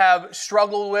us have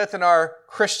struggled with in our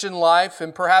Christian life,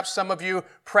 and perhaps some of you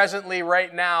presently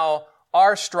right now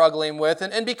are struggling with.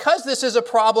 And because this is a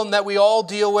problem that we all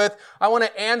deal with, I want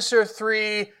to answer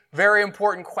 3 very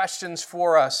important questions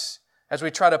for us as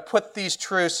we try to put these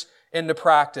truths into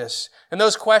practice. And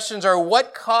those questions are,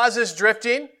 what causes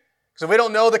drifting? Because if we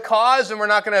don't know the cause, then we're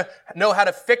not going to know how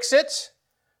to fix it.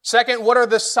 Second, what are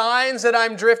the signs that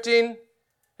I'm drifting?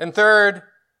 And third,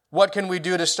 what can we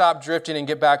do to stop drifting and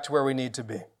get back to where we need to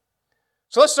be?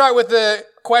 So let's start with the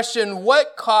question,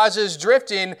 what causes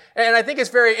drifting? And I think it's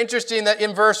very interesting that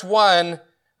in verse 1,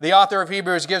 the author of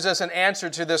Hebrews gives us an answer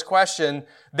to this question.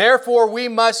 Therefore, we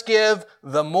must give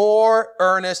the more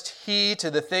earnest heed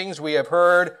to the things we have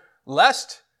heard,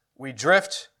 lest we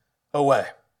drift away.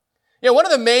 One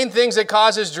of the main things that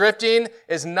causes drifting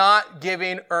is not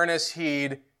giving earnest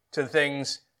heed to the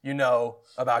things you know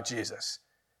about Jesus.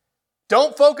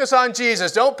 Don't focus on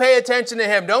Jesus. Don't pay attention to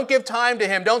Him. Don't give time to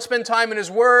Him. Don't spend time in His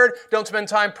Word. Don't spend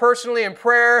time personally in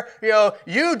prayer.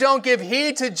 You don't give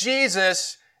heed to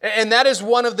Jesus. And that is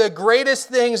one of the greatest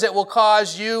things that will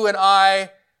cause you and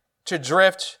I to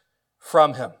drift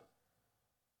from Him.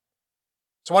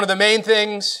 It's one of the main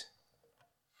things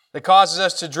that causes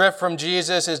us to drift from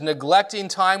Jesus is neglecting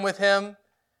time with Him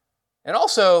and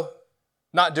also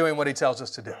not doing what He tells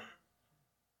us to do.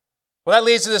 Well, that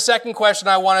leads to the second question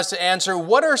I want us to answer.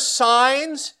 What are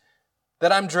signs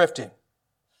that I'm drifting?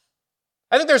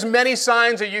 I think there's many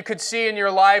signs that you could see in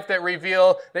your life that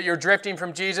reveal that you're drifting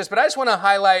from Jesus, but I just want to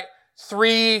highlight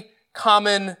 3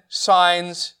 common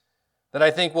signs that I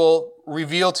think will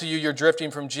reveal to you you're drifting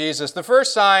from Jesus. The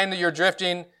first sign that you're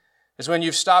drifting is when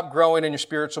you've stopped growing in your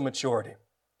spiritual maturity.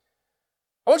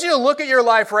 I want you to look at your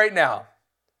life right now,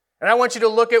 and I want you to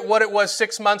look at what it was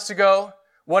 6 months ago,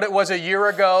 what it was a year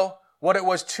ago, what it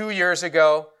was 2 years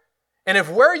ago. And if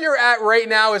where you're at right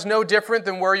now is no different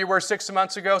than where you were 6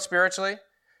 months ago spiritually,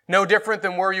 no different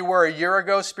than where you were a year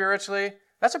ago spiritually,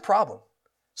 that's a problem.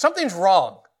 Something's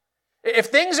wrong. If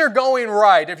things are going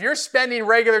right, if you're spending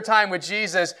regular time with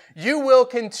Jesus, you will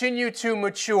continue to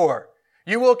mature.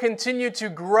 You will continue to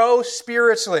grow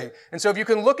spiritually. And so if you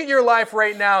can look at your life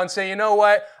right now and say, you know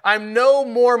what, I'm no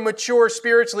more mature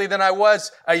spiritually than I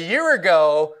was a year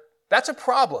ago, that's a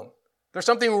problem. There's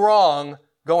something wrong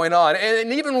going on.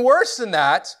 And even worse than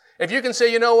that, if you can say,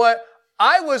 you know what,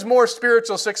 I was more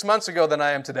spiritual 6 months ago than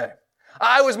I am today.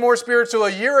 I was more spiritual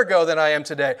a year ago than I am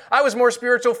today. I was more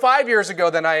spiritual 5 years ago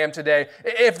than I am today.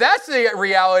 If that's the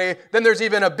reality, then there's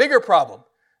even a bigger problem,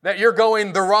 that you're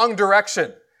going the wrong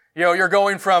direction. You're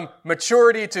going from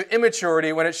maturity to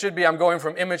immaturity when it should be I'm going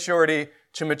from immaturity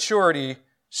to maturity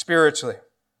spiritually.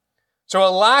 So a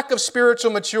lack of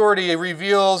spiritual maturity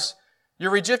reveals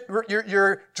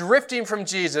you're drifting from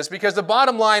Jesus, because the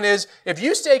bottom line is if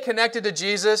you stay connected to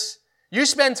Jesus, you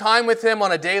spend time with Him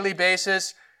on a daily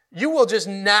basis, you will just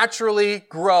naturally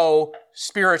grow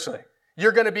spiritually.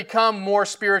 You're going to become more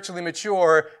spiritually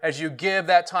mature as you give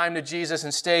that time to Jesus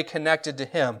and stay connected to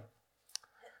Him.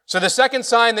 So the second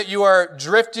sign that you are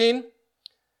drifting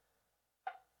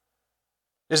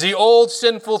is the old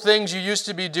sinful things you used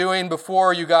to be doing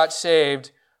before you got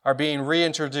saved are being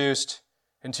reintroduced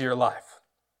into your life.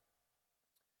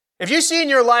 If you see in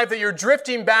your life that you're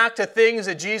drifting back to things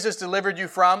that Jesus delivered you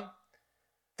from,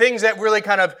 things that really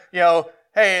kind of,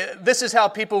 hey, this is how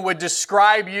people would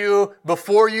describe you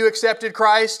before you accepted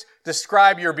Christ,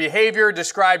 describe your behavior,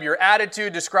 describe your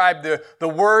attitude, describe the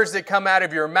words that come out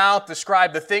of your mouth,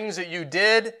 describe the things that you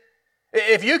did.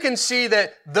 If you can see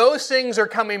that those things are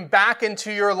coming back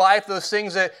into your life, those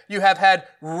things that you have had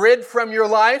rid from your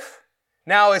life,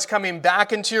 now it's coming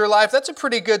back into your life, that's a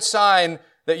pretty good sign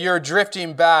that you're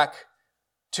drifting back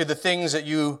to the things that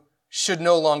you should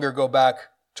no longer go back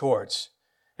towards.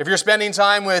 If you're spending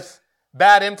time with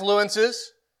bad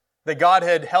influences that God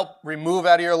had helped remove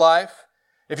out of your life,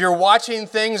 if you're watching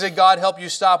things that God helped you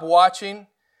stop watching,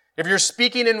 if you're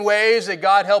speaking in ways that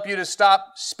God helped you to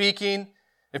stop speaking,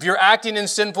 if you're acting in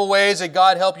sinful ways that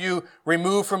God helped you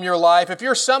remove from your life, if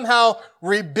you're somehow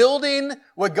rebuilding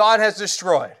what God has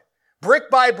destroyed,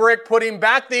 brick by brick, putting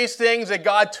back these things that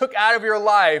God took out of your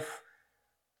life,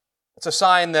 it's a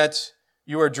sign that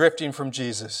you are drifting from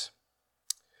Jesus.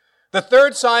 The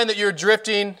third sign that you're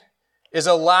drifting is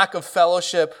a lack of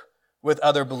fellowship with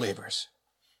other believers.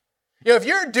 If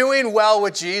you're doing well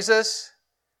with Jesus,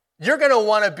 you're going to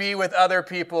want to be with other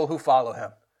people who follow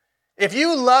Him. If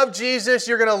you love Jesus,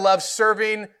 you're going to love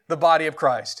serving the body of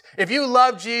Christ. If you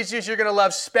love Jesus, you're going to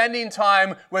love spending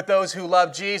time with those who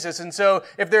love Jesus. And so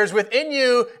if there's within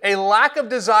you a lack of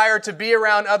desire to be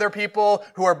around other people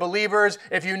who are believers,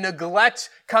 if you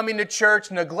neglect coming to church,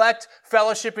 neglect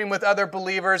fellowshipping with other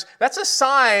believers, that's a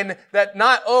sign that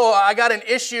not, I got an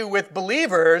issue with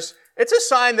believers. It's a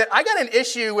sign that I got an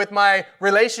issue with my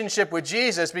relationship with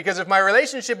Jesus, because if my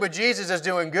relationship with Jesus is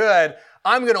doing good,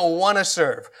 I'm going to want to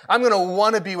serve. I'm going to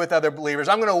want to be with other believers.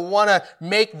 I'm going to want to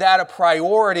make that a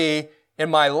priority in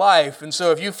my life. And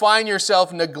so if you find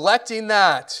yourself neglecting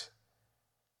that,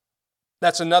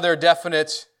 that's another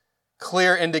definite,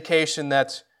 clear indication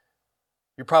that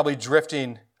you're probably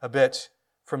drifting a bit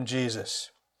from Jesus.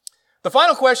 The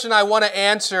final question I want to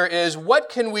answer is, what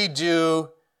can we do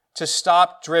to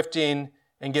stop drifting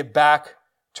and get back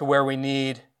to where we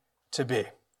need to be?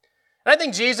 And I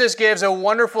think Jesus gives a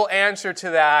wonderful answer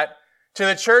to that to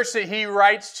the church that He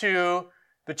writes to,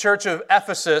 the church of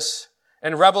Ephesus.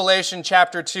 In Revelation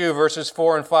chapter 2, verses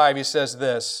 4 and 5, He says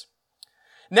this: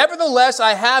 "Nevertheless,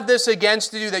 I have this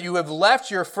against you, that you have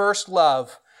left your first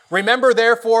love. Remember,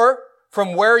 therefore,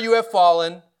 from where you have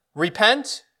fallen,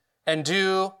 repent and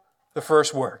do the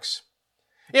first works.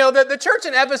 You know, the church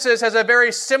in Ephesus has a very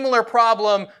similar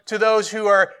problem to those who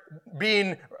are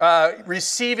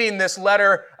receiving this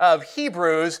letter of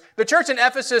Hebrews. The church in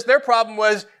Ephesus, their problem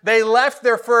was they left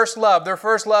their first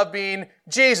love being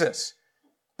Jesus.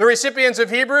 The recipients of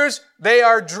Hebrews, they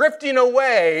are drifting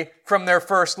away from their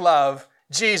first love,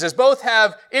 Jesus. Both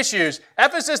have issues.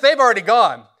 Ephesus, they've already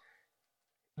gone.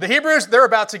 The Hebrews, they're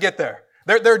about to get there.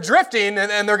 They're drifting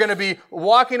and they're going to be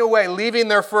walking away, leaving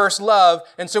their first love.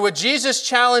 And so what Jesus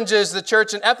challenges the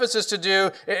church in Ephesus to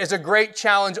do is a great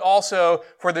challenge also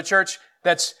for the church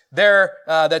that's there,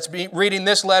 reading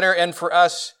this letter, and for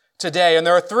us today. And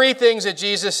there are 3 things that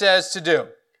Jesus says to do.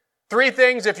 3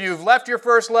 things if you've left your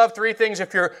first love, 3 things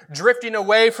if you're drifting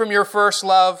away from your first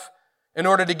love in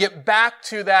order to get back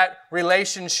to that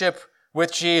relationship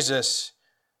with Jesus.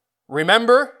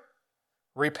 Remember,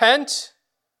 repent,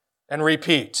 and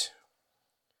repeat.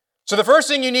 So the first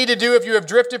thing you need to do if you have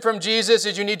drifted from Jesus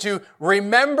is you need to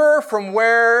remember from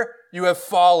where you have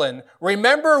fallen.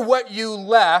 Remember what you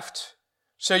left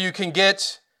so you can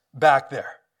get back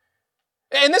there.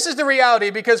 And this is the reality,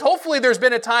 because hopefully there's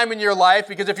been a time in your life,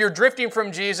 because if you're drifting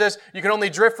from Jesus, you can only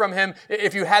drift from Him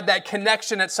if you had that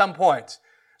connection at some point.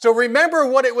 So remember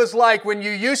what it was like when you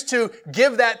used to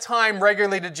give that time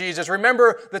regularly to Jesus.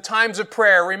 Remember the times of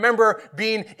prayer. Remember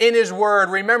being in His Word.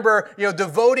 Remember,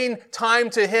 devoting time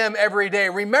to Him every day.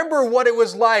 Remember what it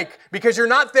was like, because you're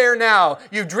not there now.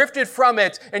 You've drifted from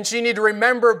it, and you need to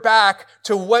remember back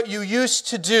to what you used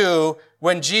to do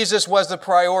when Jesus was the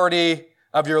priority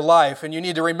of your life. And you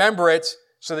need to remember it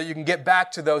so that you can get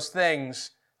back to those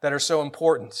things that are so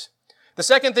important. The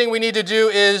second thing we need to do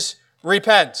is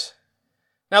repent.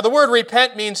 Now, the word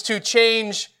repent means to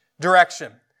change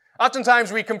direction.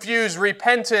 Oftentimes we confuse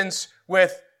repentance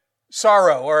with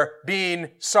sorrow or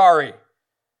being sorry.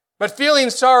 But feeling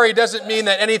sorry doesn't mean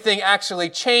that anything actually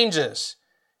changes.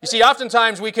 You see,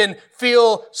 oftentimes we can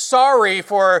feel sorry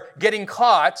for getting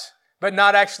caught, but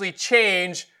not actually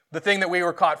change the thing that we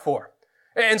were caught for.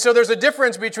 And so there's a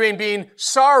difference between being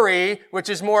sorry, which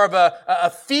is more of a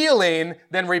feeling,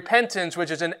 than repentance,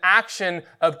 which is an action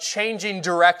of changing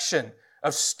direction,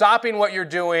 of stopping what you're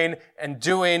doing and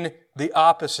doing the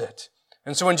opposite.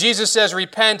 And so when Jesus says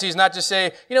repent, He's not just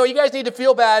saying, you guys need to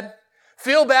feel bad.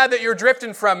 Feel bad that you're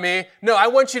drifting from me. No, I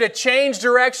want you to change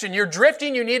direction. You're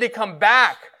drifting, you need to come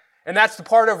back. And that's the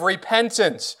part of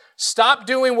repentance. Stop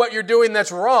doing what you're doing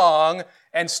that's wrong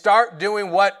and start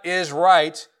doing what is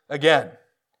right again.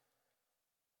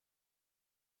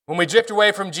 When we drift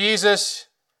away from Jesus,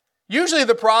 usually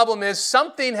the problem is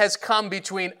something has come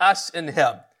between us and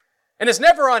Him. And it's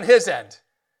never on His end.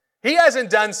 He hasn't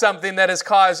done something that has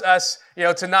caused us,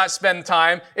 to not spend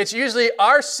time. It's usually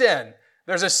our sin.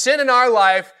 There's a sin in our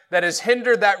life that has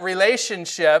hindered that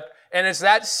relationship, and it's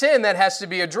that sin that has to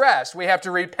be addressed. We have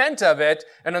to repent of it,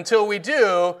 and until we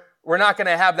do, we're not going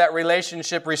to have that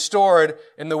relationship restored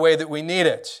in the way that we need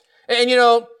it. And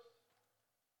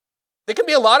there can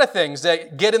be a lot of things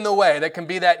that get in the way, that can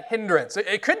be that hindrance.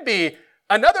 It could be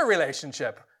another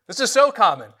relationship. This is so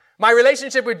common. My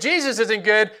relationship with Jesus isn't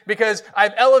good because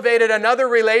I've elevated another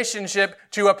relationship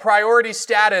to a priority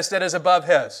status that is above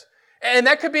His. And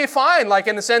that could be fine, like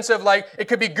in the sense of it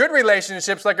could be good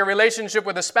relationships, like a relationship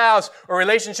with a spouse, or a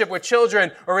relationship with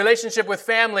children, or a relationship with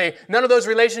family. None of those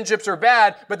relationships are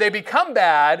bad, but they become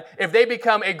bad if they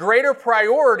become a greater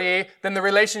priority than the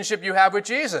relationship you have with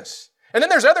Jesus. And then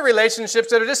there's other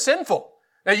relationships that are just sinful.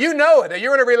 Now you know it, that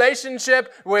you're in a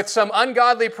relationship with some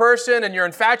ungodly person and you're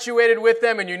infatuated with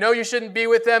them and you shouldn't be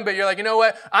with them, but you're like, you know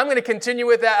what? I'm going to continue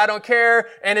with that. I don't care.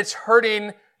 And it's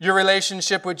hurting your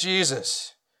relationship with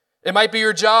Jesus. It might be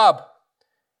your job.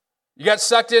 You got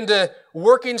sucked into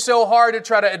working so hard to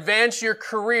try to advance your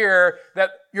career that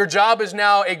your job is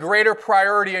now a greater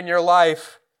priority in your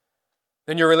life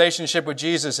than your relationship with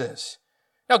Jesus is.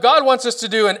 Now, God wants us to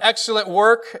do an excellent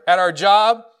work at our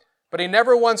job, but He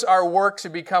never wants our work to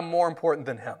become more important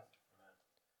than Him.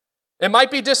 It might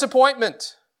be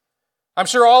disappointment. I'm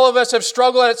sure all of us have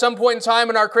struggled at some point in time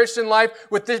in our Christian life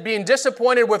with being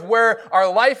disappointed with where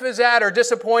our life is at, or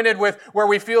disappointed with where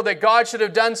we feel that God should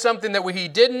have done something that He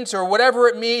didn't, or whatever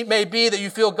it may be that you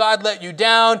feel God let you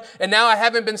down, and now I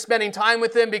haven't been spending time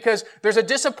with Him because there's a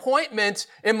disappointment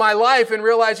in my life, and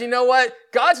realize, you know what?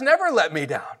 God's never let me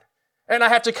down. And I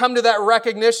have to come to that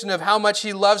recognition of how much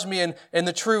He loves me and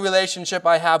the true relationship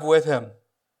I have with Him.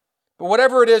 But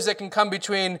whatever it is that can come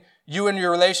between you and your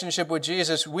relationship with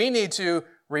Jesus, we need to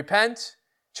repent,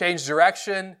 change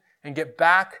direction, and get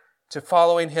back to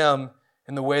following Him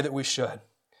in the way that we should.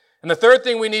 And the third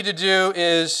thing we need to do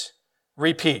is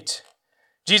repeat.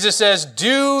 Jesus says,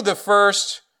 do the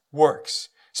first works.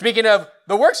 Speaking of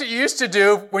the works that you used to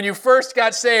do when you first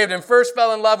got saved and first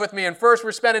fell in love with me and first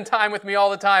were spending time with me all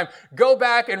the time, go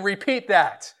back and repeat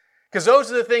that. Because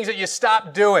those are the things that you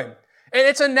stopped doing. And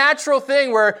it's a natural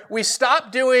thing where we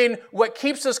stop doing what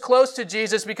keeps us close to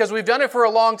Jesus because we've done it for a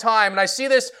long time. And I see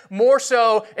this more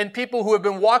so in people who have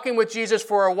been walking with Jesus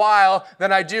for a while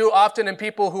than I do often in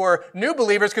people who are new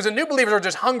believers, because the new believers are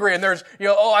just hungry and there's,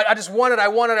 I just want it, I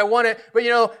want it.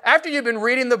 But, after you've been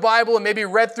reading the Bible and maybe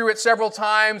read through it several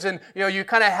times and, you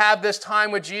kind of have this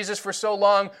time with Jesus for so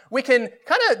long, we can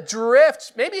kind of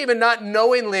drift, maybe even not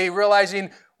knowingly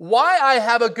realizing why I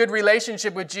have a good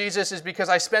relationship with Jesus is because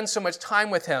I spend so much time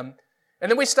with Him.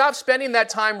 And then we stop spending that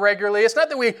time regularly. It's not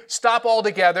that we stop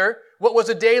altogether. What was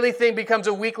a daily thing becomes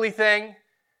a weekly thing.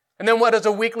 And then what is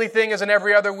a weekly thing is an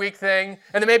every other week thing.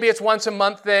 And then maybe it's once a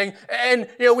month thing. And,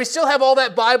 we still have all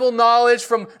that Bible knowledge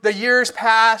from the years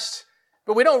past.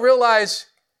 But we don't realize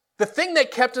the thing that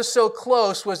kept us so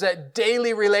close was that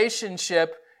daily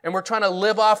relationship. And we're trying to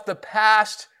live off the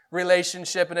past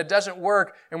relationship, and it doesn't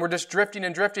work, and we're just drifting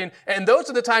and drifting. And those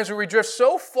are the times where we drift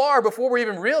so far before we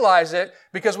even realize it,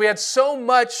 because we had so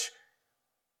much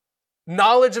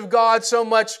knowledge of God, so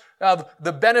much of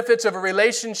the benefits of a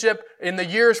relationship in the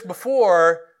years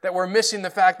before, that we're missing the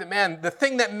fact that, man, the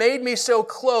thing that made me so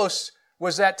close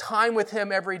was that time with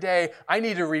Him every day. I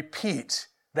need to repeat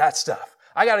that stuff.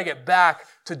 I got to get back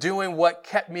to doing what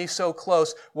kept me so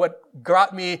close, what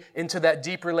got me into that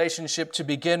deep relationship to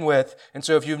begin with. And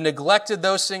so if you've neglected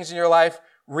those things in your life,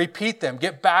 repeat them,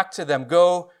 get back to them,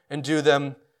 go and do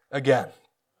them again.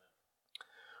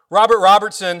 Robert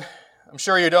Robertson, I'm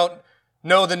sure you don't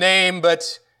know the name,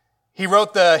 but he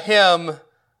wrote the hymn,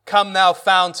 "Come Thou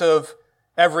Fount of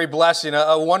Every Blessing,"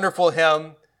 a wonderful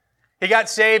hymn. He got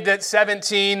saved at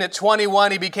 17. At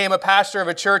 21, he became a pastor of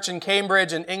a church in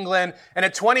Cambridge in England. And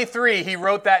at 23, he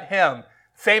wrote that hymn.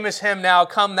 Famous hymn now,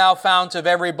 "Come Thou Fount of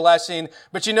Every Blessing."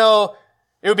 But it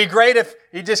would be great if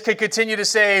he just could continue to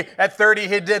say, at 30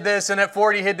 he did this, and at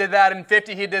 40 he did that, and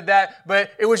 50 he did that. But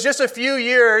it was just a few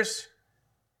years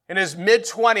in his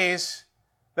mid-20s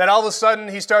that all of a sudden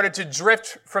he started to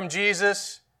drift from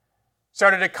Jesus,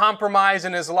 started to compromise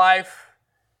in his life,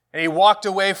 and he walked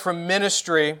away from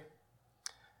ministry.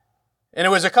 And it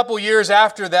was a couple years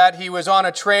after that, he was on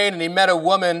a train and he met a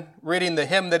woman reading the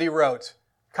hymn that he wrote,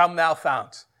 "Come Thou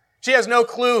Fount." She has no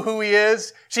clue who he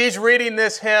is. She's reading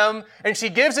this hymn and she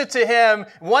gives it to him,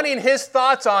 wanting his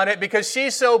thoughts on it because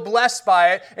she's so blessed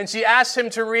by it. And she asks him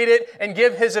to read it and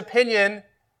give his opinion.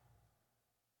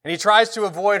 And he tries to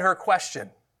avoid her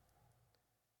question.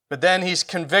 But then he's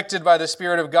convicted by the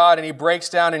Spirit of God and he breaks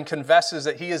down and confesses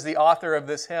that he is the author of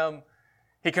this hymn.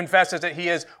 He confesses that he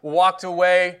has walked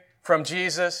away from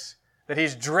Jesus, that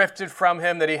he's drifted from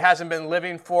Him, that he hasn't been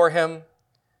living for Him.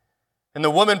 And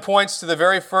the woman points to the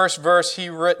very first verse he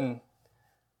written,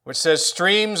 which says,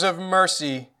 "Streams of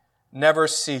mercy never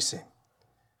ceasing."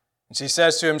 And she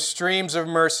says to him, "Streams of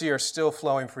mercy are still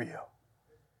flowing for you."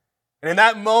 And in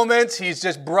that moment, he's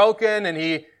just broken and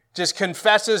he just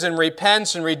confesses and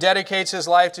repents and rededicates his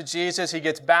life to Jesus. He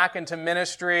gets back into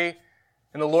ministry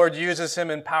and the Lord uses him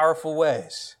in powerful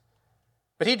ways.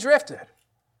 But he drifted.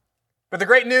 But the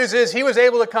great news is he was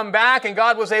able to come back and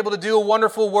God was able to do a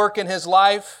wonderful work in his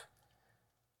life.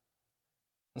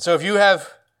 And so if you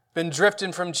have been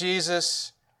drifting from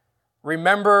Jesus,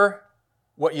 remember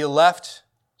what you left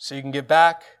so you can get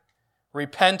back.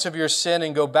 Repent of your sin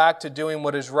and go back to doing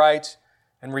what is right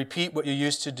and repeat what you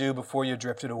used to do before you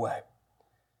drifted away.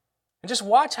 And just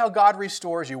watch how God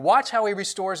restores you. Watch how He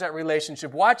restores that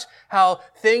relationship. Watch how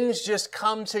things just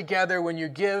come together when you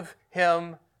give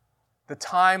Him the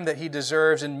time that He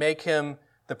deserves and make Him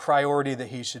the priority that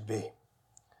He should be.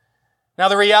 Now,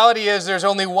 the reality is there's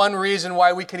only one reason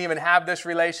why we can even have this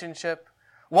relationship.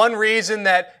 One reason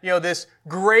that, this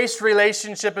grace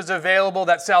relationship is available,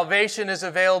 that salvation is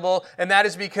available, and that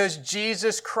is because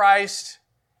Jesus Christ,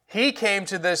 He came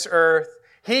to this earth.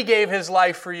 He gave His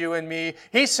life for you and me.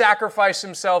 He sacrificed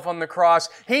Himself on the cross.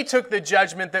 He took the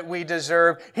judgment that we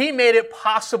deserve. He made it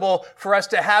possible for us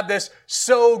to have this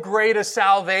so great a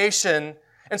salvation.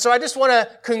 And so I just want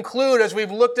to conclude as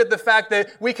we've looked at the fact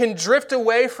that we can drift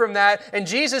away from that. And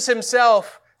Jesus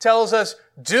Himself tells us,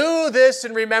 "Do this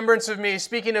in remembrance of me,"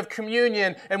 speaking of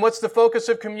communion. And what's the focus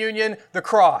of communion? The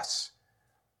cross.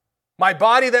 My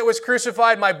body that was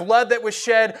crucified, my blood that was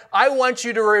shed, I want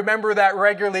you to remember that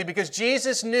regularly because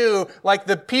Jesus knew, like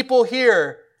the people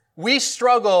here, we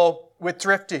struggle with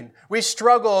drifting. We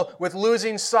struggle with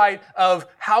losing sight of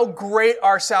how great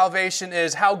our salvation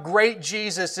is, how great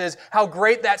Jesus is, how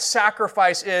great that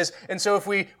sacrifice is. And so if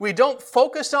we don't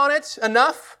focus on it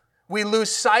enough, we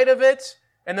lose sight of it,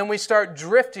 and then we start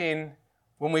drifting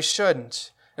when we shouldn't.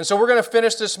 And so we're going to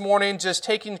finish this morning just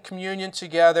taking communion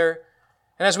together.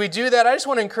 And as we do that, I just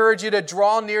want to encourage you to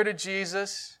draw near to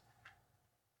Jesus.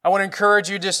 I want to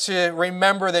encourage you just to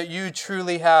remember that you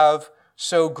truly have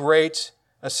so great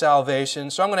a salvation.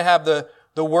 So I'm going to have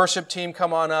the worship team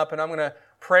come on up, and I'm going to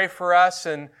pray for us.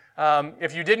 And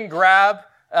if you didn't grab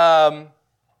a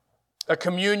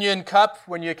communion cup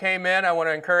when you came in, I want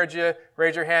to encourage you,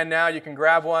 raise your hand now. You can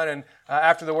grab one, and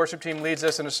after the worship team leads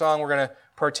us in a song, we're going to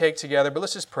partake together. But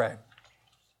let's just pray.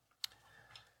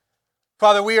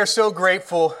 Father, we are so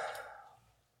grateful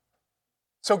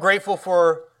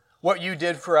for what you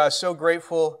did for us, so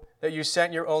grateful that you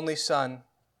sent your only Son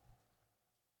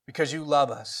because you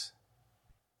love us.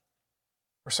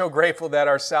 We're so grateful that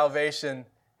our salvation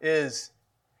is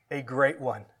a great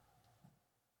one,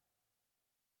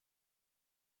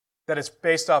 that it's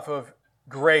based off of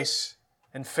grace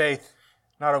and faith,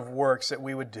 not of works that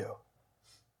we would do.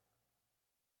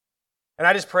 And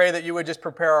I just pray that you would just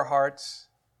prepare our hearts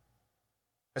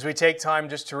as we take time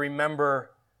just to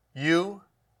remember you,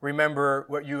 remember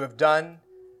what you have done,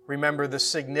 remember the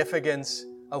significance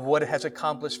of what it has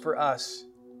accomplished for us,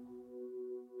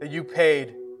 that you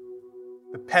paid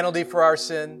the penalty for our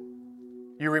sin,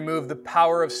 you removed the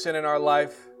power of sin in our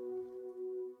life,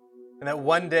 and that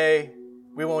one day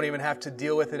we won't even have to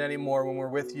deal with it anymore when we're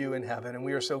with you in heaven. And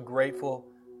we are so grateful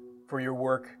for your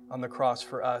work on the cross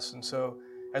for us. And so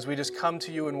as we just come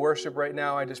to you in worship right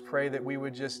now, I just pray that we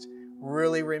would just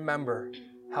really remember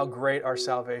how great our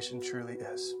salvation truly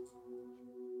is.